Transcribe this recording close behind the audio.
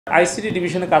ICT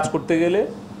ডিভিশনে কাজ করতে গেলে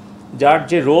যার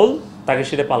যে রোল তাকে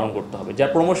সেটা পালন করতে হবে।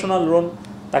 যার প্রমোশনাল রোল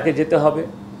তাকে যেতে হবে,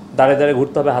 দাঁড়ে দাঁড়ে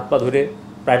ঘুরতে হবে, হাত পা ধরে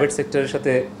প্রাইভেট সেক্টরের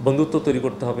সাথে বন্ধুত্ব তৈরি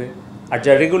করতে হবে। আর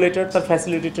যার রেগুলেটর তার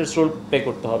ফ্যাসিলিটেটরস রোল প্লে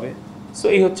করতে হবে। সো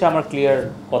এই হচ্ছে আমার ক্লিয়ার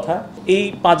কথা। এই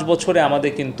 5 বছরে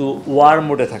আমাদের কিন্তু ওয়ার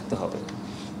মোডে থাকতে হবে,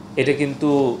 এটা কিন্তু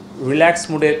রিল্যাক্স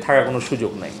মোডে থাকার কোনো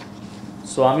সুযোগ নাই।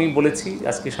 সো আমি বলেছি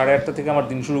আজকে 8:30 থেকে আমার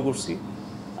দিন শুরু করছি।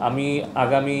 আমি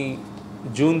আগামী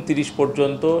জুন 30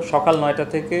 পর্যন্ত সকাল 9টা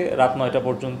থেকে রাত 9টা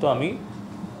পর্যন্ত আমি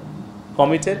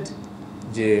কমিটেড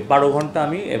যে 12 ঘন্টা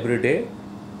আমি everyday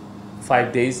 5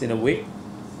 days in a week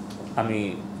আমি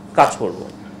কাজ করব।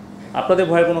 আপনাদের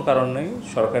ভয়ের কোনো কারণ নেই।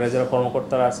 সরকারের যারা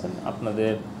কর্মকর্তারা আছেন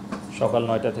আপনাদের সকাল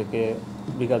 9টা থেকে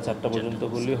বিকাল 4টা পর্যন্ত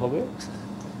বললেই হবে।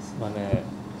 মানে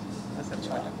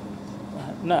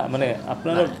না মানে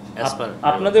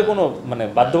আপনাদের কোনো মানে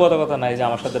বাধ্যবাধকতা নাই যে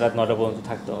আমার সাথে রাত 9টা পর্যন্ত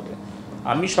থাকতে হবে।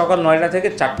 আমি সকাল 9টা থেকে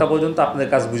 4টা পর্যন্ত আপনাদের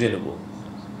কাজ বুঝে নেব,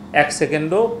 1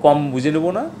 সেকেন্ডও কম বুঝে নেব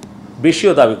না,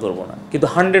 বেশিও দাবি করব না, কিন্তু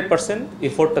 100%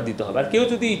 এফোর্টটা দিতে হবে। আর কেউ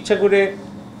যদি ইচ্ছা করে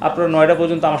আপনারা 9টা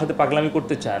পর্যন্ত আমার সাথে পাগলামি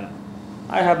করতে চান,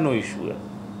 আই হ্যাভ নো ইস্যু,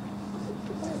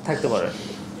 থাকতে পারেন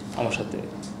আমার সাথে,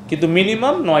 কিন্তু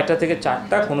মিনিমাম 9টা থেকে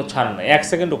 4টা কোনো ছাড় নাই, 1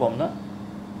 সেকেন্ডও কম না।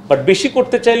 বাট বেশি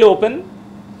করতে চাইলে ওপেন,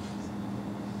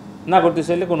 না করতে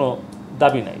চাইলে কোনো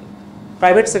দাবি নাই।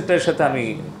 প্রাইভেট সেক্টরের সাথে আমি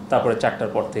তারপরে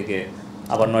 4টার পর থেকে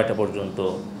আবার 9টা পর্যন্ত।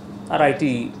 আর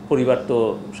আইটি পরিবার তো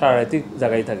সারা রাতি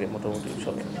জায়গায় থাকে মোটামুটি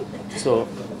সবাই। সো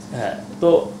হ্যাঁ, তো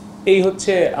এই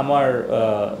হচ্ছে আমার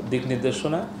দিক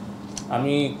নির্দেশনা।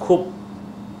 আমি খুব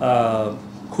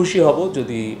খুশি হব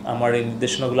যদি আমার এই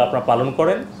নির্দেশনাগুলো আপনারা পালন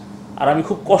করেন। আর আমি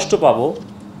খুব কষ্ট পাবো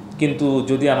কিন্তু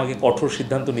যদি আমাকে কঠোর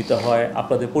সিদ্ধান্ত নিতে হয়,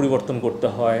 আপনাদের পরিবর্তন করতে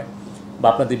হয় বা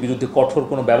আপনাদের বিরুদ্ধে কঠোর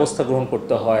কোনো ব্যবস্থা গ্রহণ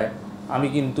করতে হয়, আমি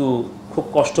কিন্তু খুব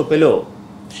কষ্ট পেলেও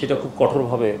সেটা খুব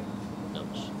কঠোরভাবে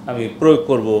আমি প্রয়োগ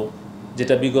করব,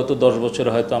 যেটা বিগত 10 বছরে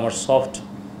হয়তো আমার সফট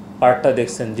পার্টটা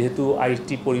দেখছেন। যেহেতু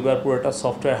আইটি পরিবার পুরোটা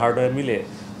সফটওয়্যার হার্ডওয়্যার মিলে,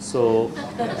 সো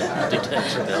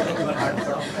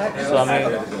আমি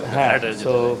হ্যাঁ,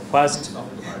 so first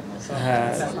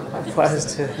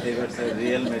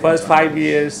 5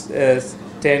 years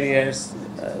 10 years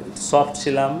soft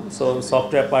ছিলাম, so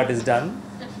software part is done.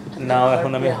 নাও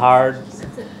এখন আমি হার্ড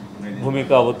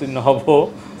ভূমিকা অবতীর্ণ হব।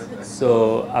 সো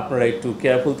আপনারা একটু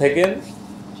কেয়ারফুল থাকেন।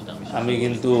 আমি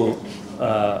কিন্তু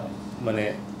মানে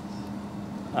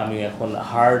আমি এখন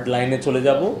হার্ড লাইনে চলে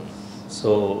যাব।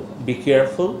 সো বি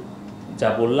কেয়ারফুল, যা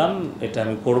বললাম এটা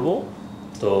আমি করব।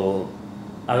 তো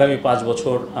আগামী 5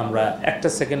 বছর আমরা একটা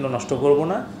সেকেন্ডও নষ্ট করব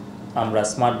না। আমরা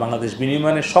স্মার্ট বাংলাদেশ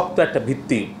বিনির্মাণের শক্ত একটা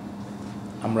ভিত্তি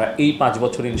আমরা এই 5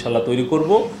 বছর ইনশাল্লাহ তৈরি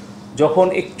করব। যখন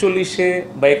 41-এ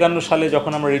বা 51 সালে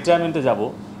যখন আমরা রিটায়ারমেন্টে যাব,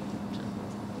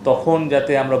 তখন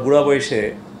যাতে আমরা বুড়া বয়সে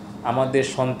আমাদের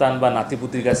সন্তান বা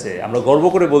নাতিপুতির কাছে আমরা গর্ব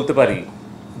করে বলতে পারি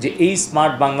যে এই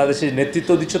স্মার্ট বাংলাদেশের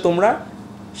নেতৃত্ব দিচ্ছ তোমরা,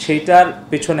 সেইটার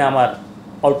পেছনে আমার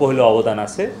অল্প হলেও অবদান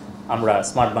আছে। আমরা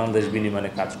স্মার্ট বাংলাদেশ বিনির্মাণে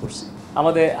কাজ করছি।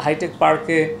 আমাদের হাইটেক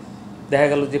পার্কে দেখা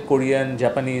গেল যে কোরিয়ান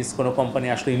জাপানিজ কোনো কোম্পানি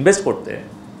আসলে ইনভেস্ট করতে,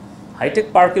 হাইটেক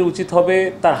পার্কের উচিত হবে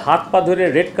তার হাত পা ধরে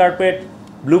red carpet,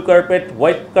 blue carpet,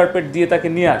 white carpet দিয়ে তাকে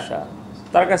নিয়ে আসা।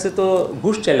 তার কাছে তো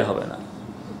ঘুষ চাইলে হবে না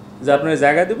যে আপনার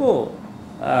জায়গা দেবো,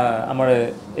 আমার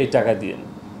এই টাকা দিয়ে।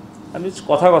 আমি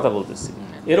কথা বলতেছি।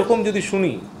 এরকম যদি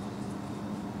শুনি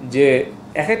যে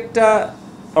এক একটা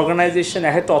অর্গানাইজেশন,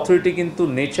 এক একটা অথরিটি কিন্তু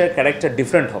নেচার ক্যারেক্টার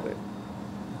ডিফারেন্ট হবে।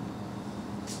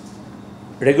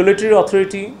 Regulatory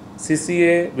authority,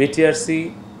 CCA, BTRC,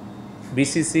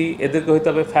 BCC, এদেরকে হইতে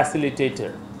হবে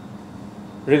ফ্যাসিলিটেটর,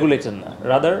 রেগুলেটর না,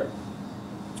 রাদার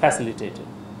ফ্যাসিলিটেটর।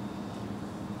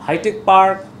 হাইটেক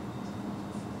পার্ক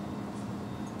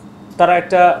তারা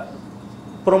একটা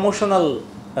promotional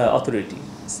authority.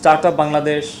 Start up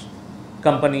Bangladesh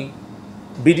company,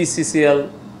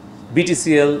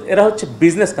 BTCL, এরা হচ্ছে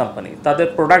বিজনেস কোম্পানি। তাদের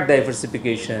product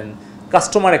diversification,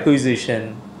 customer acquisition,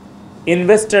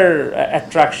 investor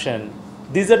attraction,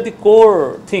 these are the core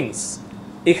things.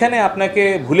 এখানে আপনাকে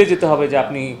ভুলে যেতে হবে যে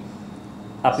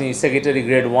আপনি secretary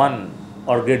grade 1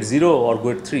 or grade 0 or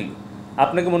grade 3।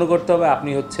 আপনাকে মনে করতে হবে আপনি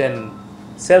হচ্ছেন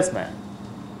সেলসম্যান,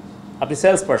 আপনি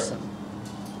সেলস পারসন।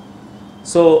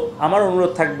 সো আমার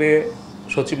অনুরোধ থাকবে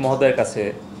সচিব মহোদয়ের কাছে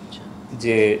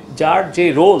যে যার যে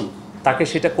রোল তাকে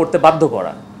সেটা করতে বাধ্য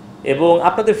করা। এবং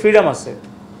আপনাদের ফ্রিডম আছে।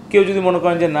 কেউ যদি মনে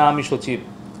করেন যে না আমি সচিব,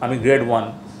 আমি গ্রেড 1,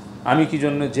 আমি কি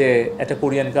জন্য যে একটা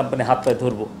কোরিয়ান কোম্পানি হাত পায়ে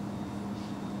ধরবো,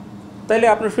 তাইলে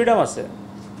আপনার ফ্রিডম আছে,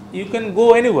 ইউ ক্যান গো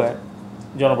এনিওয়্যার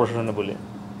জনপ্রশাসনে বলে।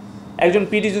 একজন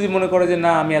পিডি যদি মনে করে যে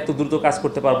না আমি এত দ্রুত কাজ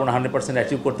করতে পারবো না, 100%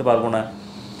 অ্যাচিভ করতে পারবো না,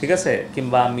 ঠিক আছে,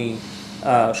 কিংবা আমি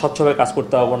স্বচ্ছভাবে কাজ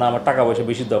করতে পারবো না, আমার টাকা পয়সা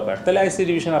বেশি দরকার, তাহলে আইসি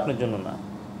ডিভিশন আপনার জন্য না।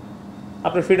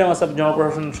 আপনার ফ্রিডম আছে, আপনি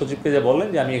জনপ্রশাসন সচিবকে যে বললেন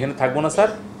যে আমি এখানে থাকবো না স্যার,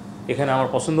 এখানে আমার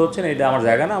পছন্দ হচ্ছে না, এটা আমার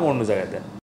জায়গা না, আমার অন্য জায়গায়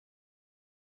দেন।